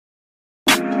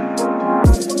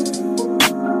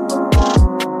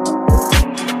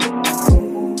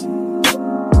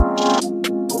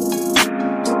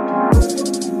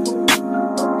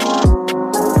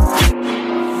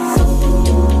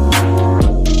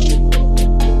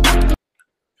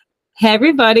Hey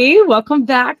everybody, welcome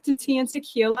back to Tea and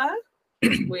Tequila.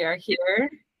 We are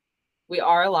here. We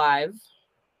are alive.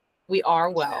 We are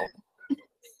well.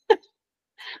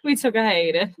 We took a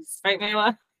hiatus, right,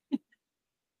 Mayla?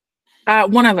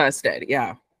 One of us did,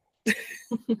 yeah.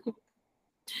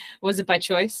 Was it by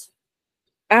choice?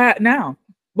 No.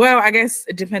 Well, I guess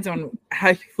it depends on how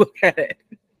you look at it.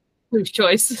 Whose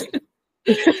choice?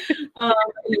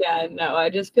 Yeah, no,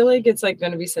 I just feel like it's like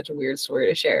going to be such a weird story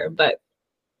to share, but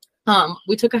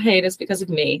we took a hiatus because of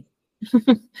me.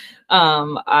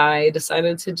 I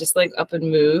decided to just like up and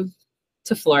move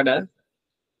to Florida.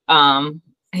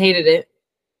 Hated it.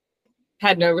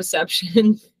 Had no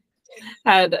reception.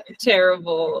 Had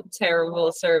terrible,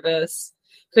 terrible service.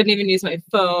 Couldn't even use my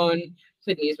phone.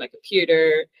 Couldn't use my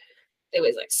computer. It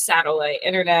was like satellite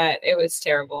internet. It was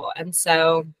terrible. And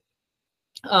so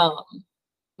um,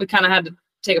 we kind of had to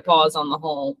take a pause on the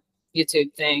whole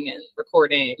YouTube thing and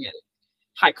recording and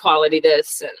high quality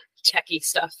this and techie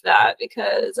stuff that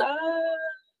because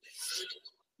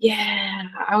yeah,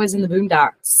 I was in the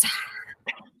boondocks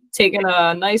taking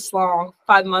a nice long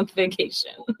 5-month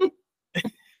vacation.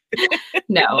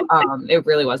 No, it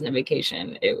really wasn't a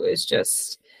vacation. It was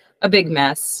just a big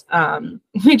mess.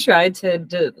 We tried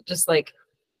to just like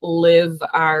live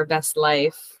our best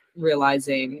life,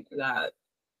 realizing that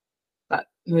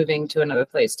moving to another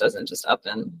place doesn't just up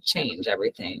and change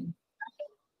everything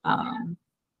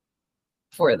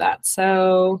for that.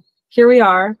 So here we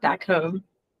are back home.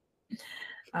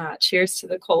 Cheers to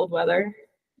the cold weather,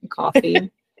 coffee,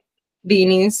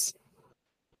 beanies.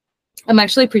 I'm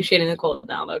actually appreciating the cold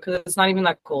now though, because it's not even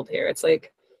that cold here. It's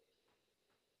like,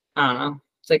 I don't know,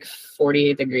 it's like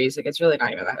 48 degrees. Like it's really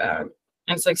not even that bad. And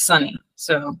it's like sunny.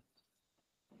 So,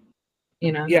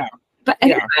 you know. Yeah. But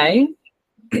anyway,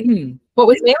 what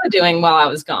was Mayla doing while I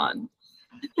was gone?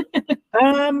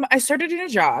 I started doing a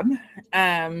job.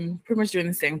 Pretty much doing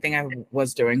the same thing I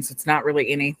was doing. So it's not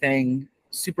really anything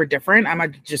super different. I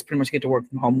might just pretty much get to work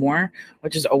from home more,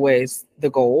 which is always the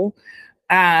goal.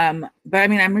 But I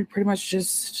mean, I'm pretty much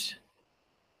just,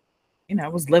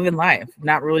 was living life,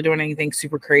 not really doing anything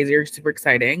super crazy or super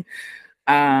exciting.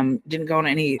 Didn't go on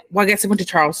any, well, I guess I went to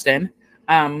Charleston.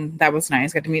 That was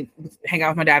nice. Got to hang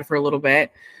out with my dad for a little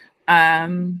bit.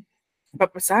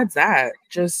 But besides that,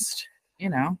 just,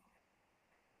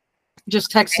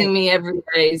 just texting me every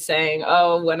day saying,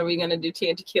 "Oh, when are we gonna do tea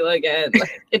and tequila again?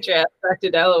 Like, get your ass back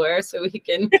to Delaware so we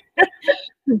can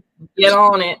get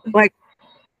on it." Like,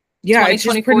 yeah, it's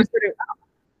just pretty,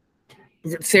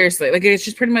 seriously, like it's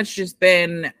just pretty much just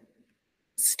been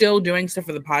still doing stuff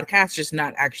for the podcast, just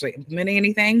not actually implementing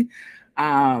anything.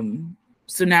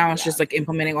 So now it's just like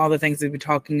implementing all the things we've been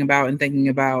talking about and thinking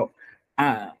about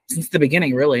since the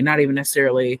beginning, really, not even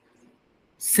necessarily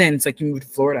since like you moved to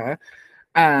Florida.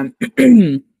 But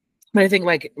I think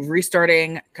like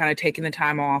restarting, kind of taking the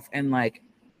time off and like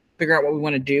figure out what we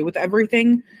want to do with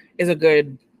everything is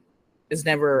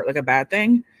never like a bad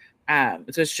thing. So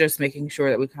it's just making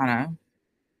sure that we kind of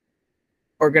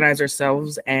organize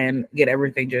ourselves and get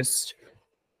everything just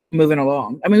moving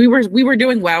along. I mean, we were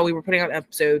doing well. We were putting out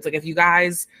episodes. Like if you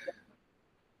guys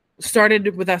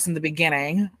started with us in the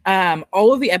beginning,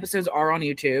 all of the episodes are on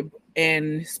YouTube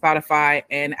and Spotify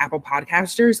and Apple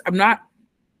Podcasters.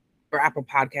 Or Apple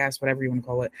Podcasts, whatever you want to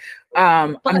call it.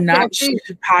 I'm not sure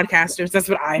podcasters. That's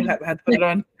what I had to put it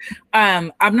on.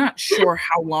 I'm not sure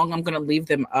how long I'm going to leave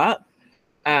them up.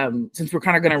 Since we're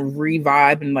kind of going to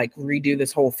revive and like redo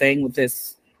this whole thing with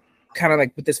this kind of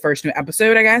like with this first new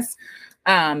episode, I guess.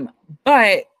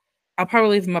 But I'll probably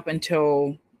leave them up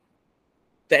until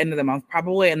the end of the month,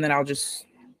 probably, and then I'll just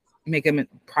make them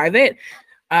private.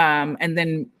 And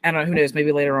then I don't know, who knows?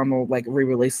 Maybe later on we'll like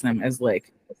re-release them as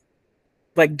like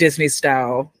Disney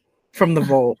style from the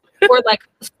vault, or like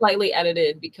slightly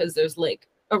edited because there's like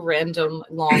a random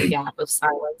long gap of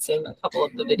silence in a couple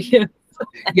of the videos.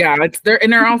 Yeah,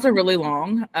 they're also really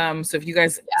long. So if you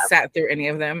guys sat through any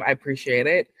of them, I appreciate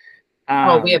it.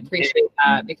 We appreciate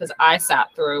that because I sat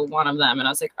through one of them and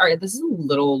I was like, all right, this is a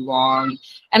little long.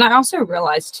 And I also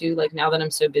realized too, like now that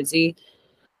I'm so busy,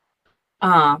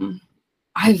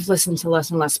 I've listened to less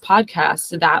and less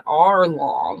podcasts that are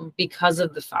long because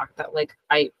of the fact that like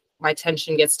my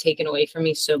attention gets taken away from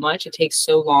me so much. It takes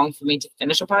so long for me to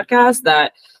finish a podcast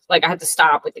that like I have to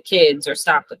stop with the kids or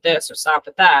stop with this or stop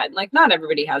with that. And like not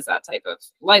everybody has that type of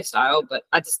lifestyle, but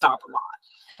I have to stop a lot.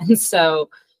 And so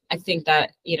I think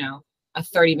that, a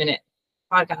 30-minute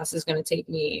podcast is going to take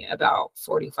me about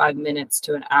 45 minutes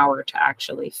to an hour to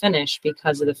actually finish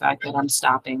because of the fact that I'm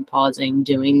stopping, pausing,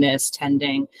 doing this,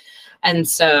 tending. And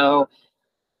so,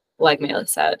 like Mayla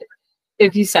said,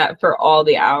 if you sat for all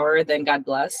the hour, then God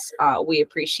bless. We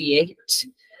appreciate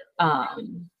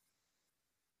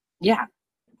Yeah.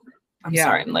 I'm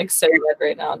sorry, I'm like so red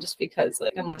right now just because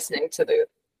like I'm listening to the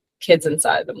kids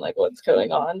inside. I'm like, what's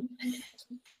going on?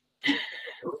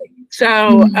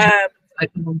 So like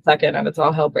 1 second and it's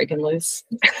all hell breaking loose.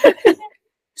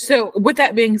 So with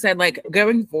that being said, like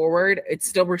going forward,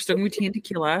 we're still gonna be tea and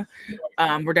tequila.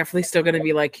 We're definitely still gonna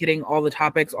be like hitting all the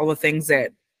topics, all the things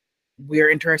that we're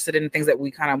interested in, things that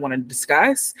we kind of want to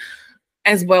discuss,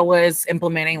 as well as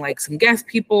implementing like some guest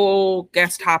people,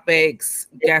 guest topics,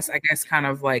 I guess kind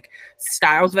of like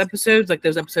styles of episodes. Like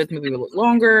those episodes maybe a little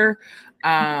longer,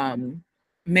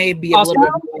 maybe a little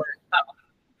bit more.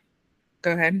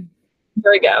 Go ahead.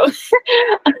 There we go.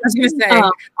 I was gonna say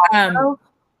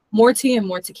more tea and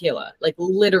more tequila, like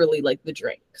literally like the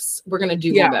drinks. We're gonna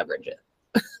do more beverages.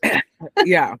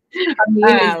 Yeah. I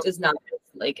mean, it's not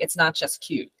like it's not just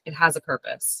cute. It has a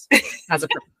purpose. It has a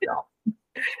purpose, y'all.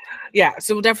 Yeah,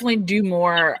 so we'll definitely do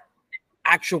more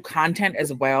actual content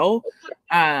as well.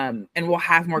 And we'll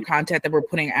have more content that we're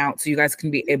putting out so you guys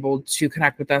can be able to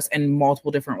connect with us in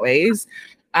multiple different ways.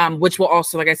 Which will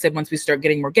also, like I said, once we start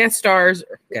getting more guest stars,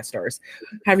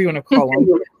 however you want to call them,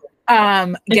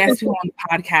 guests on the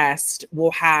podcast,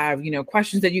 we'll have,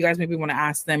 questions that you guys maybe want to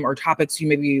ask them or topics you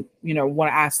maybe, want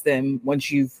to ask them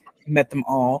once you've met them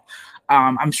all.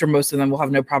 I'm sure most of them will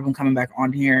have no problem coming back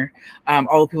on here.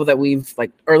 All the people that we've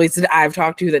or at least that I've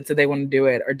talked to that said they want to do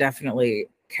it are definitely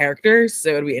characters. So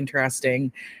it'll be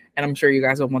interesting. And I'm sure you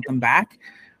guys will want them back.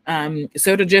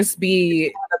 So to just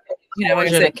be, like I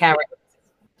said, character.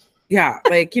 Yeah,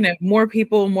 more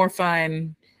people, more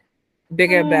fun,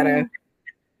 bigger, better,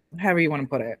 however you want to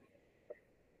put it.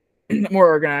 More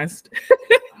organized.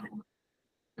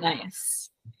 Nice.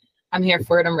 I'm here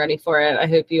for it. I'm ready for it. I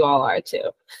hope you all are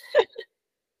too.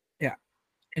 Yeah,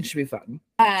 it should be fun.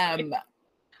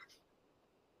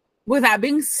 With that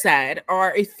being said,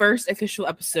 our first official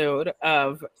episode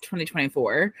of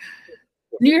 2024,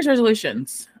 New Year's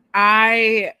resolutions.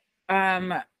 I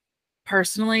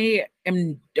personally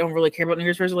don't really care about New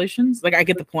Year's resolutions. Like I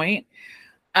get the point.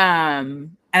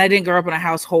 And I didn't grow up in a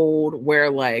household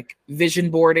where vision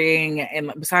boarding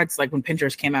and besides when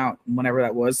Pinterest came out, whenever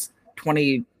that was,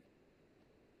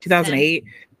 2008,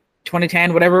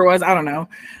 2010, whatever it was, I don't know.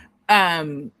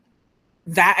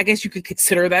 That I guess you could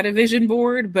consider that a vision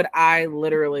board, but I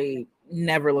literally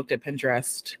never looked at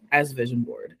Pinterest as a vision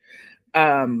board.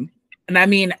 And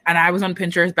I was on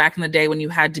Pinterest back in the day when you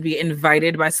had to be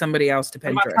invited by somebody else to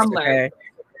Pinterest.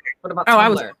 What about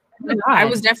Tumblr? I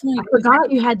was definitely. I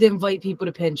forgot you had to invite people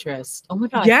to Pinterest. Oh my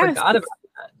god, yes. I forgot about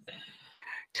that.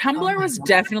 Tumblr was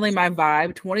definitely my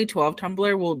vibe. 2012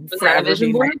 Tumblr will forever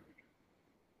be board?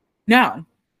 No.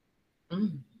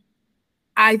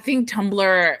 I think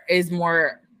Tumblr is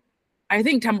more. I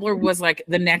think Tumblr was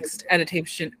the next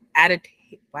adaptation.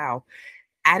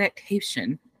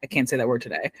 Adaptation. I can't say that word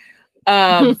today.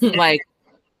 Of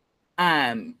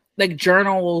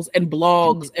journals and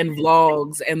blogs and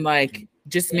vlogs and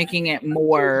just making it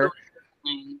more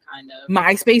kind of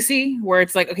MySpacey, where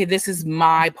it's okay, this is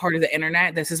my part of the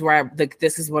internet. This is where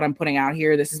this is what I'm putting out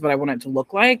here. This is what I want it to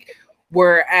look like.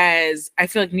 Whereas I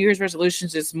feel New Year's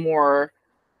resolutions is more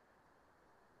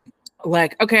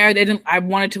okay, I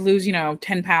wanted to lose,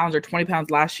 10 pounds or 20 pounds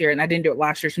last year, and I didn't do it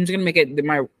last year. So I'm just going to make it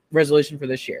my resolution for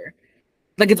this year.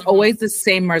 It's always the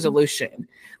same resolution.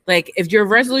 If your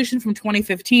resolution from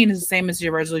 2015 is the same as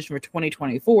your resolution for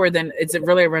 2024, then is it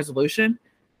really a resolution?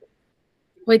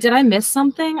 Wait, did I miss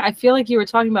something? I feel like you were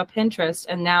talking about Pinterest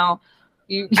and now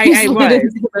I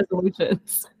was.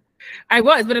 Resolutions. I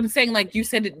was, but I'm saying you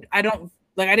said I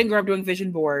didn't grow up doing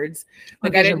vision boards. I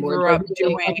didn't grow up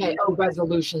doing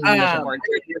resolutions. Vision board.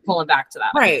 You're pulling back to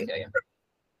that. Right.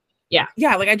 Yeah.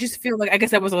 Yeah. I just feel I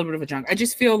guess that was a little bit of a junk. I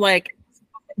just feel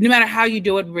no matter how you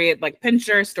do it, be it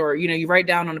Pinterest or, you write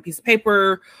down on a piece of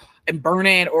paper and burn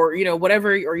it or,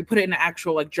 whatever, or you put it in an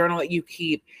actual journal that you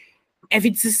keep. If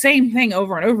it's the same thing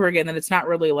over and over again, then it's not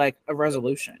really a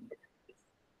resolution.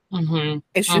 Mm-hmm.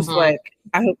 It's just I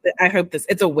hope this,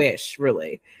 it's a wish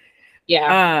really.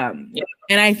 Yeah.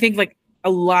 And I think a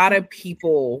lot of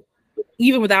people,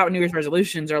 even without New Year's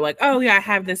resolutions, are oh yeah, I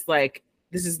have this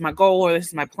this is my goal or this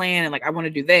is my plan and I want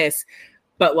to do this.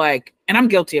 But and I'm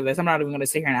guilty of this. I'm not even going to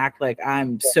sit here and act like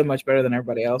I'm so much better than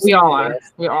everybody else. We all are.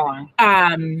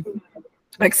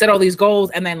 Set all these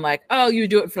goals and then oh, you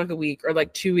do it for a week or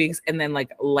 2 weeks and then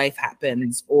life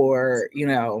happens or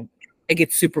it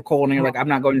gets super cold and you're I'm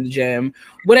not going to the gym,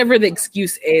 whatever the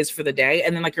excuse is for the day,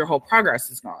 and then your whole progress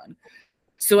is gone.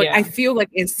 So I feel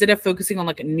instead of focusing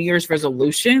on New Year's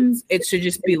resolutions, it should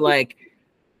just be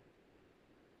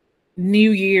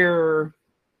New Year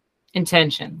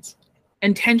intentions.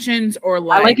 intentions or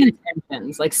I like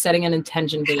intentions, like setting an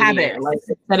intention for the new year. habits. Like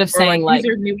instead of saying these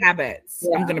are new habits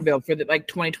Yeah. I'm going to build for the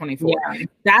 2024. Yeah.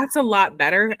 That's a lot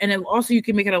better. And it also, you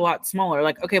can make it a lot smaller.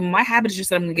 Like, okay, my habit is just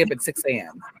that I'm going to get up at 6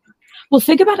 a.m. Well,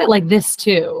 think about it like this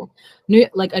too.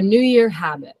 Like a New Year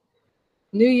habit,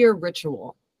 New Year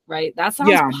ritual, right? That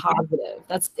sounds positive.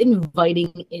 That's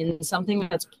inviting in something,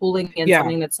 that's pulling in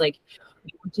something, that's like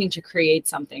wanting to create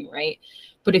something, right?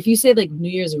 But if you say like New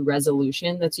Year's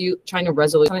resolution, that's you trying to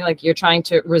resolve something, like you're trying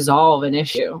to resolve an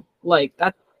issue. Like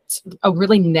that's a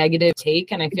really negative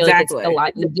take. And I feel like it's a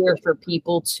lot easier for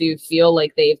people to feel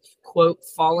like they've, quote,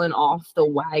 fallen off the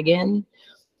wagon,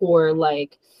 or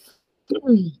like,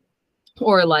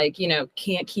 you know,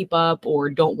 can't keep up or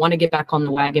don't want to get back on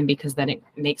the wagon, because then it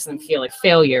makes them feel like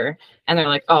failure. And they're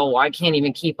like, oh, I can't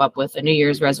even keep up with a New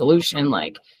Year's resolution,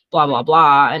 like blah, blah,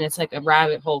 blah. And it's like a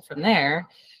rabbit hole from there.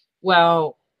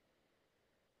 Well,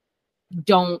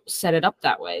 don't set it up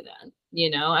that way then. You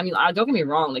know, I mean, don't get me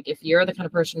wrong. Like, if you're the kind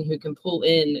of person who can pull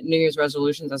in New Year's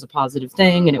resolutions as a positive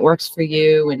thing and it works for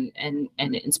you and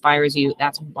it inspires you,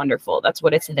 that's wonderful. That's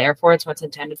what it's there for. It's what's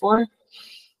intended for.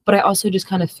 But I also just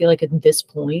kind of feel like at this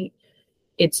point,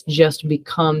 it's just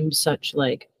become such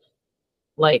like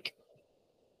it's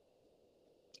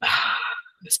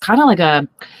kind of like a,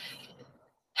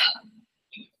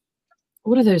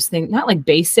 what are those things? Not like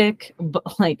basic,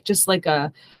 but like just like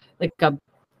a,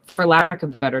 for lack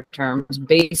of better terms,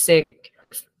 basic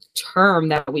term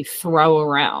that we throw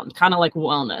around, kind of like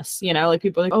wellness, you know, like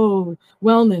people are like, oh,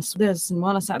 wellness this and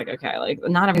wellness that. Like, okay, like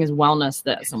not everything is wellness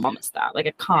this and wellness that.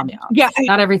 Like, calm down. Yeah,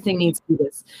 not everything needs to be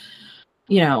this,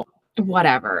 you know,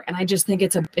 whatever. And I just think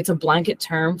it's a blanket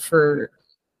term for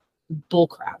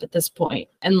bullcrap at this point.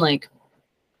 And like,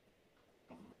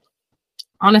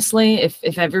 honestly,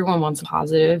 if everyone wants a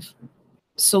positive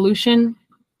solution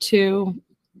to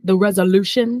the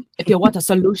resolution, if you want a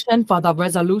solution for the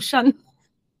resolution,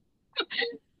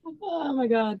 oh my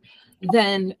God,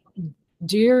 then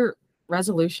do your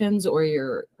resolutions or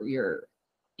your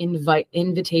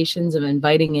invitations of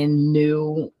inviting in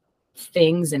new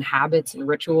things and habits and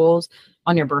rituals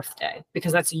on your birthday,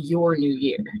 because that's your new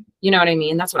year. You know what I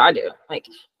mean? That's what I do. Like,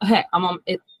 okay,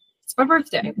 it's my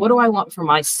birthday. What do I want for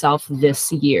myself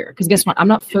this year? Because guess what? I'm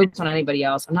not focused on anybody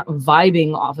else. I'm not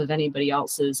vibing off of anybody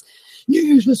else's New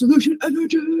Year's resolution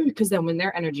energy. Because then when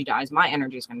their energy dies, my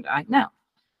energy is going to die. No,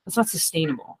 that's not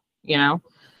sustainable. You know,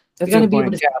 you got to be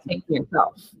able to sustain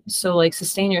yourself. So like,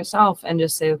 sustain yourself and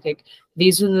just say, okay,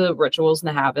 these are the rituals and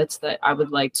the habits that I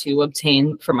would like to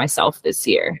obtain for myself this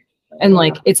year. And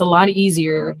like, it's a lot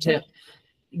easier to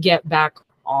get back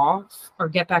off or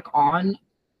get back on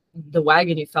the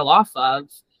wagon you fell off of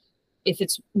if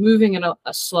it's moving in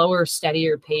a slower,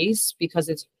 steadier pace, because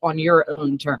it's on your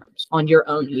own terms, on your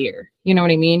own year. You know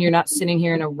what I mean? You're not sitting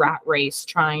here in a rat race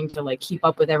trying to like keep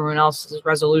up with everyone else's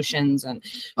resolutions and,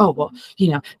 oh, well,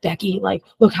 you know, Becky, like,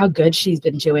 look how good she's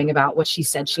been doing about what she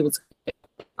said she was.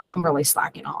 I'm really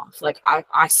slacking off. Like,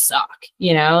 I suck,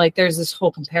 you know, like there's this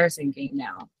whole comparison game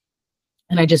now.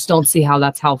 And I just don't see how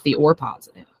that's healthy or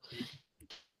positive.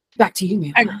 Back to you,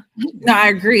 man. I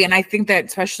agree. And I think that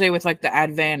especially with like the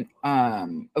advent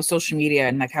of social media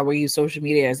and like how we use social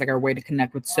media as like our way to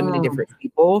connect with so many different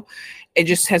people, it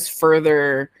just has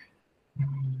further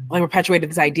like perpetuated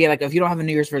this idea, like if you don't have a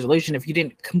New Year's resolution, if you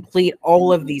didn't complete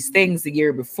all of these things the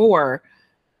year before,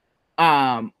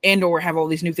 and or have all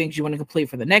these new things you want to complete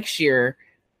for the next year,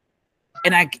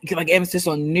 and I like emphasis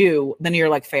on new, then you're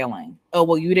like failing. Oh,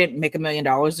 well, you didn't make $1 million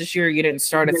this year. You didn't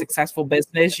start a successful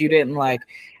business. You didn't like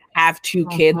have 2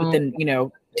 kids within,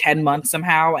 10 months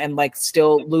somehow and like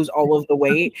still lose all of the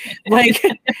weight. Like,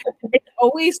 it's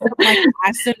always like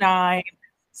asinine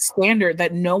standard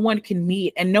that no one can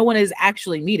meet, and no one is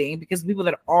actually meeting, because people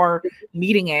that are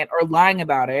meeting it are lying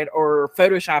about it or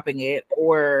photoshopping it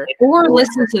or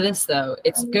listen to this though.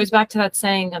 It goes back to that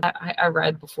saying that I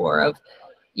read before of,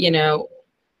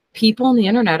 people on the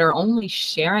internet are only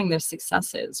sharing their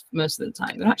successes most of the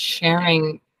time. They're not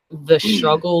sharing the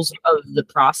struggles of the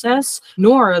process,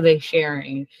 nor are they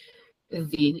sharing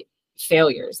the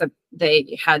failures that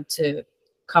they had to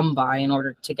come by in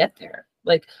order to get there.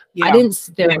 Like, I didn't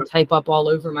sit there and type up all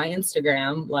over my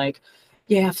Instagram, like,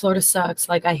 yeah, Florida sucks,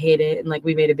 like, I hate it, and like,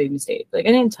 we made a big mistake. Like,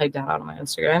 I didn't type that out on my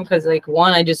Instagram because, like,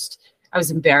 one, I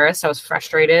was embarrassed, I was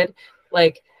frustrated.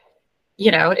 Like,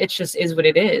 it just is what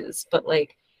it is. But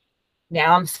like,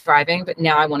 now I'm thriving, but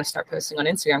now I want to start posting on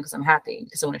Instagram because I'm happy,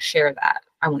 because I want to share that.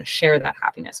 I want to share that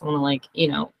happiness. I want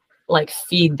to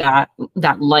feed that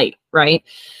light, right?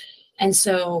 And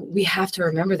so we have to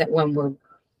remember that when we're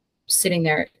sitting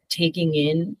there taking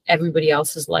in everybody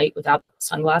else's light without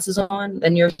sunglasses on,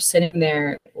 then you're sitting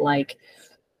there like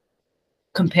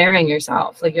comparing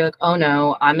yourself. Like you're like, oh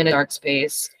no, I'm in a dark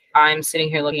space. I'm sitting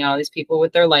here looking at all these people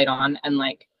with their light on, and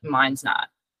like mine's not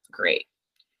great.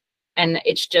 And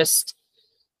it's just,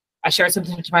 I shared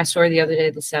something to my story the other day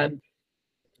that said,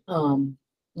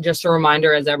 just a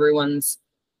reminder as everyone's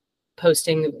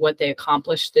posting what they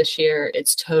accomplished this year,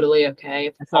 it's totally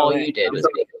okay if all you did was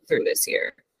make it through this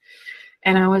year.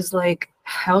 And I was like,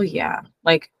 hell yeah.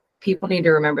 Like, people need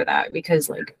to remember that, because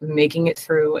like making it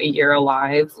through a year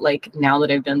alive, like now that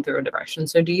I've been through a depression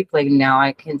so deep, like now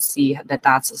I can see that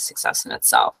that's a success in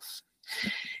itself.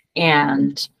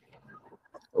 And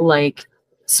like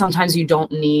sometimes you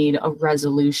don't need a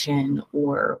resolution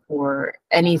or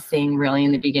anything really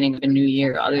in the beginning of a new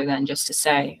year, other than just to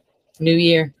say, new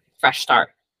year, fresh start.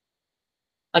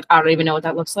 Like, I don't even know what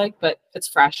that looks like, but it's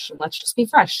fresh. Let's just be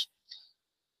fresh.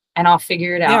 And I'll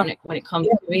figure it out. And when it comes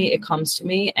to me, it comes to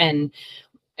me. And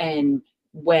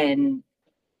when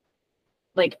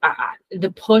like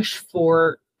the push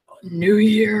for new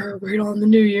year, right on the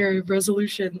new year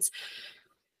resolutions,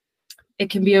 it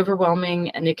can be overwhelming,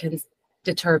 and it can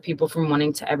deter people from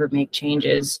wanting to ever make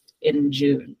changes in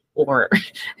June or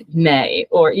May,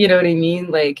 or you know what I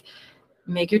mean? Like,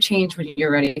 make your change when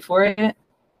you're ready for it.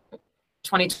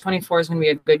 2024 is going to be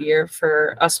a good year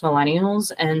for us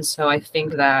millennials. And so I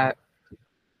think that,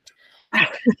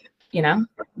 you know,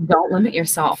 don't limit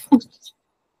yourself.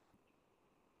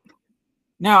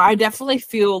 No, I definitely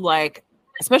feel like,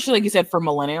 especially like you said, for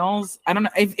millennials, I don't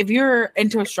know if you're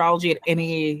into astrology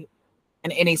in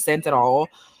any sense at all,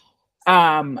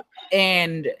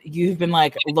 and you've been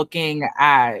like looking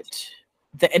at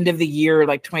the end of the year,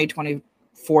 like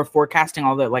 2024 forecasting,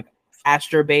 all the like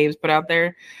Astro Babes put out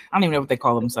there. I don't even know what they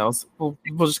call themselves. We'll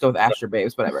just go with Astro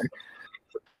Babes, whatever.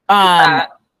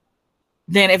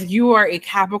 Then if you are a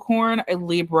Capricorn, a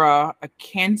Libra, a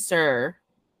Cancer,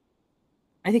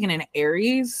 I think in an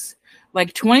Aries,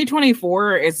 like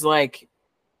 2024 is like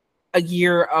a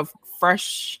year of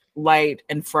fresh light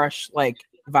and fresh like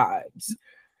vibes.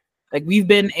 Like, we've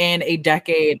been in a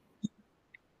decade.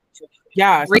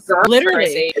 Yeah,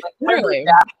 literally.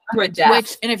 Which,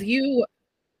 and if you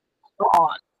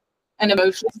on an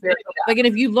emotional spirit, like, and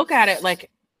if you look at it, like,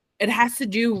 it has to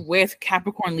do with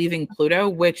Capricorn leaving Pluto,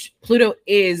 which Pluto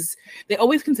is, they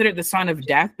always consider it the sign of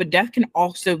death, but death can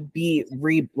also be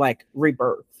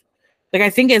rebirth. Like, I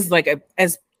think as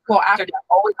well, after death,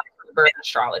 always rebirth in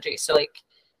astrology. So like,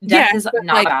 death is not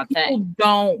like, a bad thing. People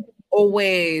don't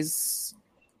always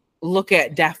look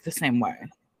at death the same way.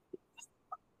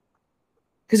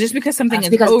 Because just because something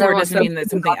is over doesn't mean that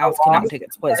something else cannot take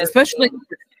its place, especially.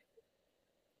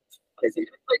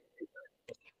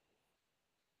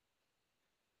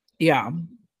 Yeah.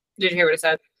 Did you hear what I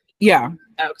said? Yeah.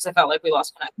 Oh, because I felt like we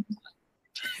lost connection.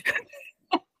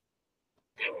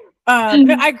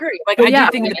 I agree. Like, I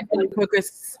do think that people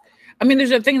focus. I mean,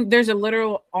 there's a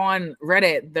literal on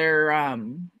Reddit. They're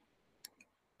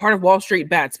part of Wall Street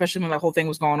Bet, especially when that whole thing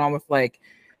was going on with like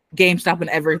GameStop and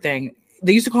everything.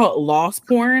 They used to call it loss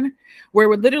porn, where it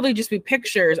would literally just be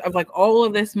pictures of like all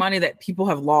of this money that people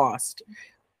have lost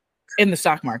in the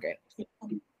stock market.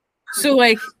 So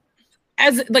like,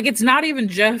 as like, it's not even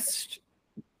just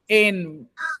in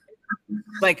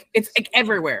like, it's like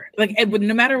everywhere. Like,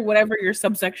 no matter whatever your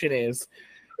subsection is,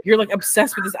 you're like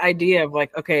obsessed with this idea of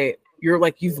like, okay, you're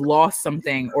like, you've lost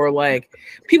something, or like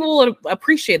people will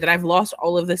appreciate that I've lost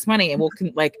all of this money and will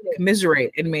like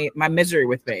commiserate in my misery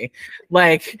with me.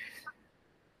 Like,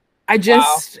 I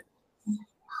just,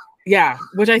 yeah,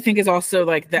 which I think is also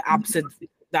like the opposite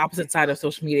side of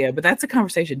social media, but that's a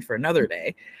conversation for another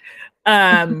day.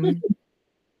 I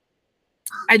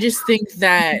just think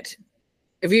that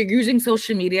if you're using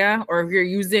social media, or if you're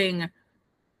using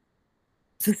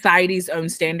society's own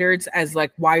standards as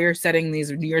like why you're setting these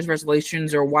New Year's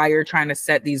resolutions, or why you're trying to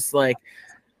set these like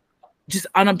just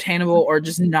unobtainable or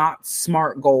just not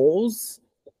smart goals,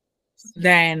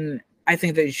 then I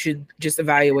think that you should just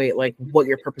evaluate like what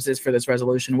your purpose is for this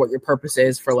resolution, what your purpose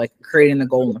is for like creating the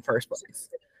goal in the first place.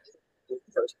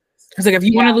 Because like, if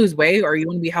you want to lose weight, or you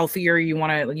want to be healthier, you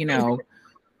want to, you know,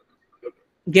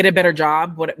 get a better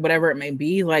job, whatever it may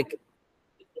be, like,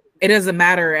 it doesn't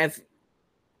matter if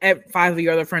 5 of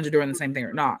your other friends are doing the same thing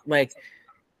or not. Like,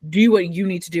 do what you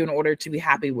need to do in order to be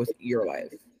happy with your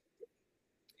life.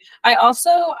 I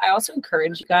also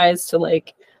encourage you guys to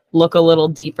like look a little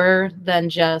deeper than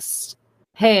just,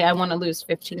 hey, I want to lose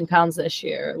 15 pounds this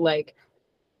year. Like,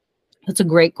 that's a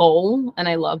great goal, and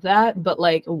I love that, but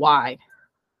like, why?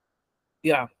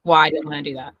 Yeah. Why do I want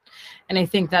to do that? And I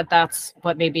think that that's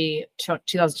what maybe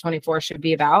 2024 should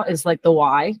be about, is like the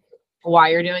why. why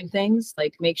you're doing things.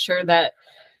 Like, make sure that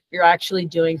you're actually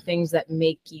doing things that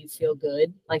make you feel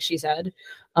good, like she said,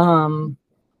 and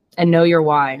know your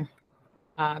why,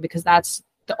 because that's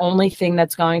the only thing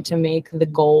that's going to make the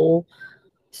goal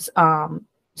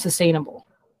sustainable.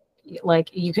 Like,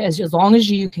 you can, as long as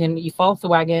you fall off the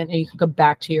wagon and you can go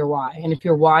back to your why. And if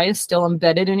your why is still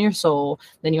embedded in your soul,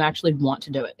 then you actually want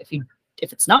to do it.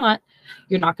 If it's not,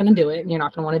 you're not going to do it, and you're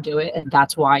not going to want to do it, and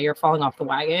that's why you're falling off the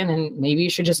wagon. And maybe you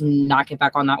should just not get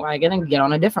back on that wagon and get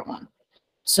on a different one.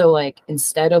 So, like,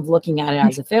 instead of looking at it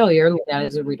as a failure, look at it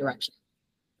as a redirection.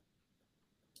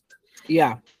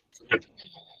 Yeah.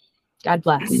 God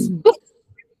bless.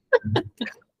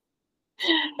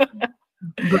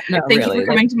 No, thank you for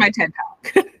coming to my TED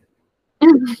Talk.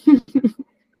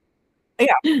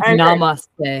 Yeah.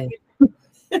 Namaste.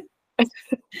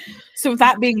 So with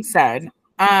that being said,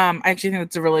 I actually think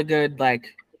it's a really good,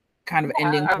 like, kind of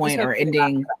ending point or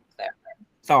ending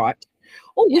thought.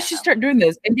 Oh, we should start doing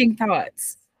those ending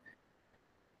thoughts.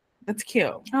 That's cute.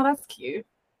 Oh, that's cute.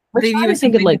 We're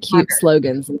thinking like cute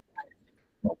slogans.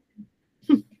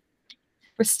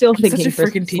 We're still thinking for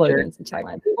slogans in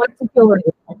Thailand. What's the killer?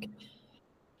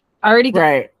 I already got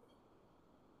right.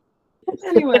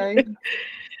 Anyway.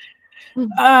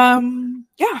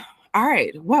 Yeah. All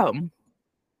right. Well,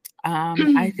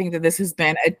 I think that this has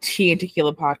been a tea and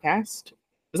tequila podcast.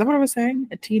 Is that what I was saying?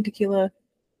 A tea and tequila?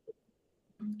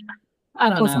 I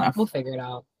don't know. Enough. We'll figure it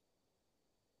out.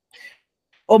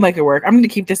 We'll make it work. I'm going to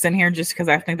keep this in here just because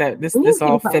I think that this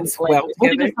all fits well together.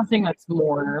 We'll do something that's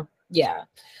more, yeah.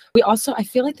 We also, I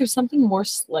feel like there's something more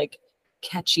like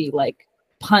catchy, like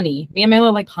punny. Me and Mela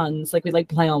like puns, like we like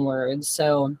play on words.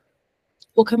 So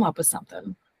we'll come up with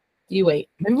something. You wait.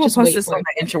 Maybe we'll post this on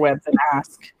the interwebs and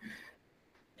ask.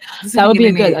 That would be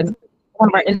a good one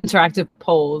of our interactive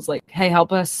polls. Like, hey,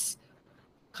 help us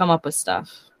come up with stuff.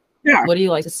 Yeah. What do you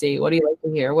like to see? What do you like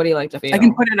to hear? What do you like to feel? I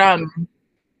can put it on.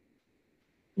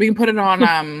 We can put it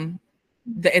on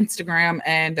the Instagram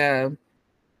and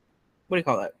what do you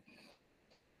call it?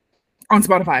 On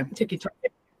Spotify.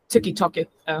 TikTok.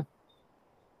 Oh.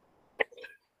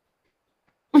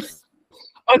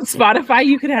 On Spotify,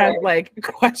 you could have like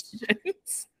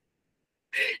questions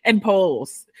and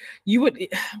polls. You would.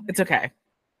 It's okay.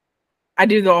 I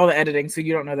do all the editing, so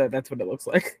you don't know that that's what it looks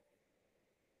like.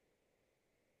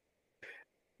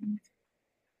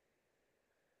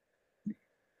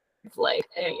 Like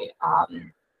a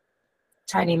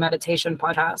tiny meditation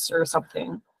podcast or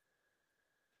something.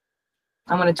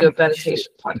 I'm gonna do a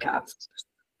meditation podcast,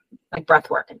 like breath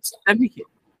work and stuff. That'd be cute.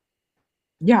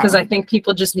 Yeah, because I think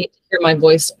people just need to hear my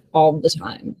voice all the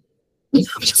time. I'm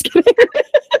just kidding.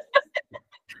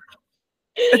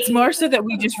 It's more so that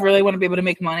we just really want to be able to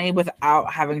make money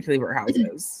without having to leave our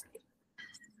houses.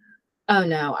 Oh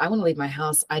no, I want to leave my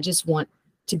house. I just want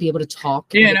to be able to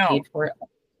talk and get paid for it all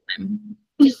the time.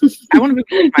 I want to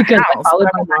be able to leave my house. I followed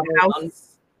my mom on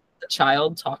the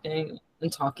child talking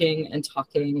and talking and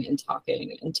talking and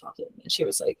talking and talking, and she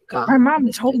was like, "God." My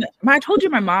mom told me. I told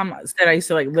you my mom said I used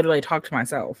to like literally talk to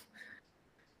myself,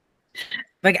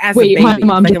 like as a baby, my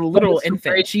mom like a little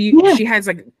infant. She has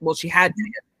like she had.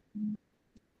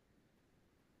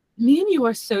 Me and you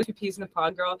are so two peas in a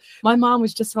pod, girl. My mom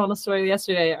was just telling a story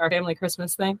yesterday at our family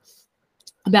Christmas thing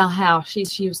about how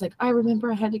she was like, I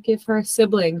remember I had to give her a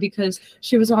sibling because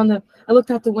she was I looked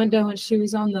out the window and she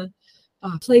was on the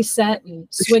play set and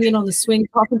swinging on the swing,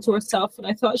 talking to herself. And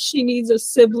I thought, she needs a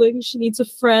sibling. She needs a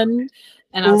friend.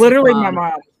 And I was literally like,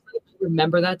 my mom. I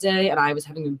remember that day, and I was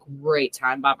having a great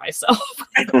time by myself.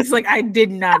 I was like, I did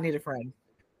not need a friend.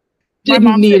 Didn't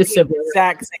my mom need a sibling. The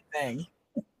exact same thing.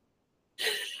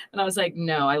 And I was like,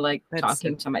 no, I like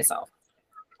talking to myself.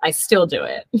 I still do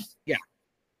it. Yeah.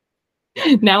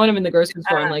 Now when I'm in the grocery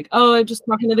store, I'm like, oh, I'm just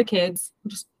talking to the kids.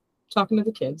 I'm just talking to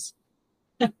the kids.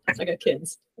 I got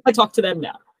kids. I talk to them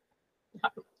now.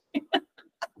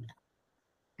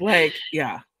 Like,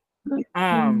 yeah.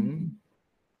 And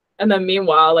then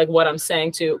meanwhile, like what I'm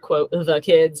saying to quote the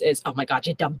kids is, oh my God,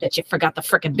 you dumb bitch, you forgot the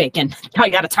freaking bacon. Now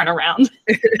you got to turn around.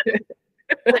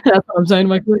 That's what I'm saying to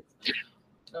my kids.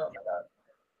 Oh my God.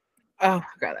 Oh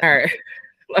God. All right.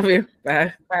 Love you.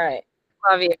 Bye. All right.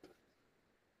 Love you.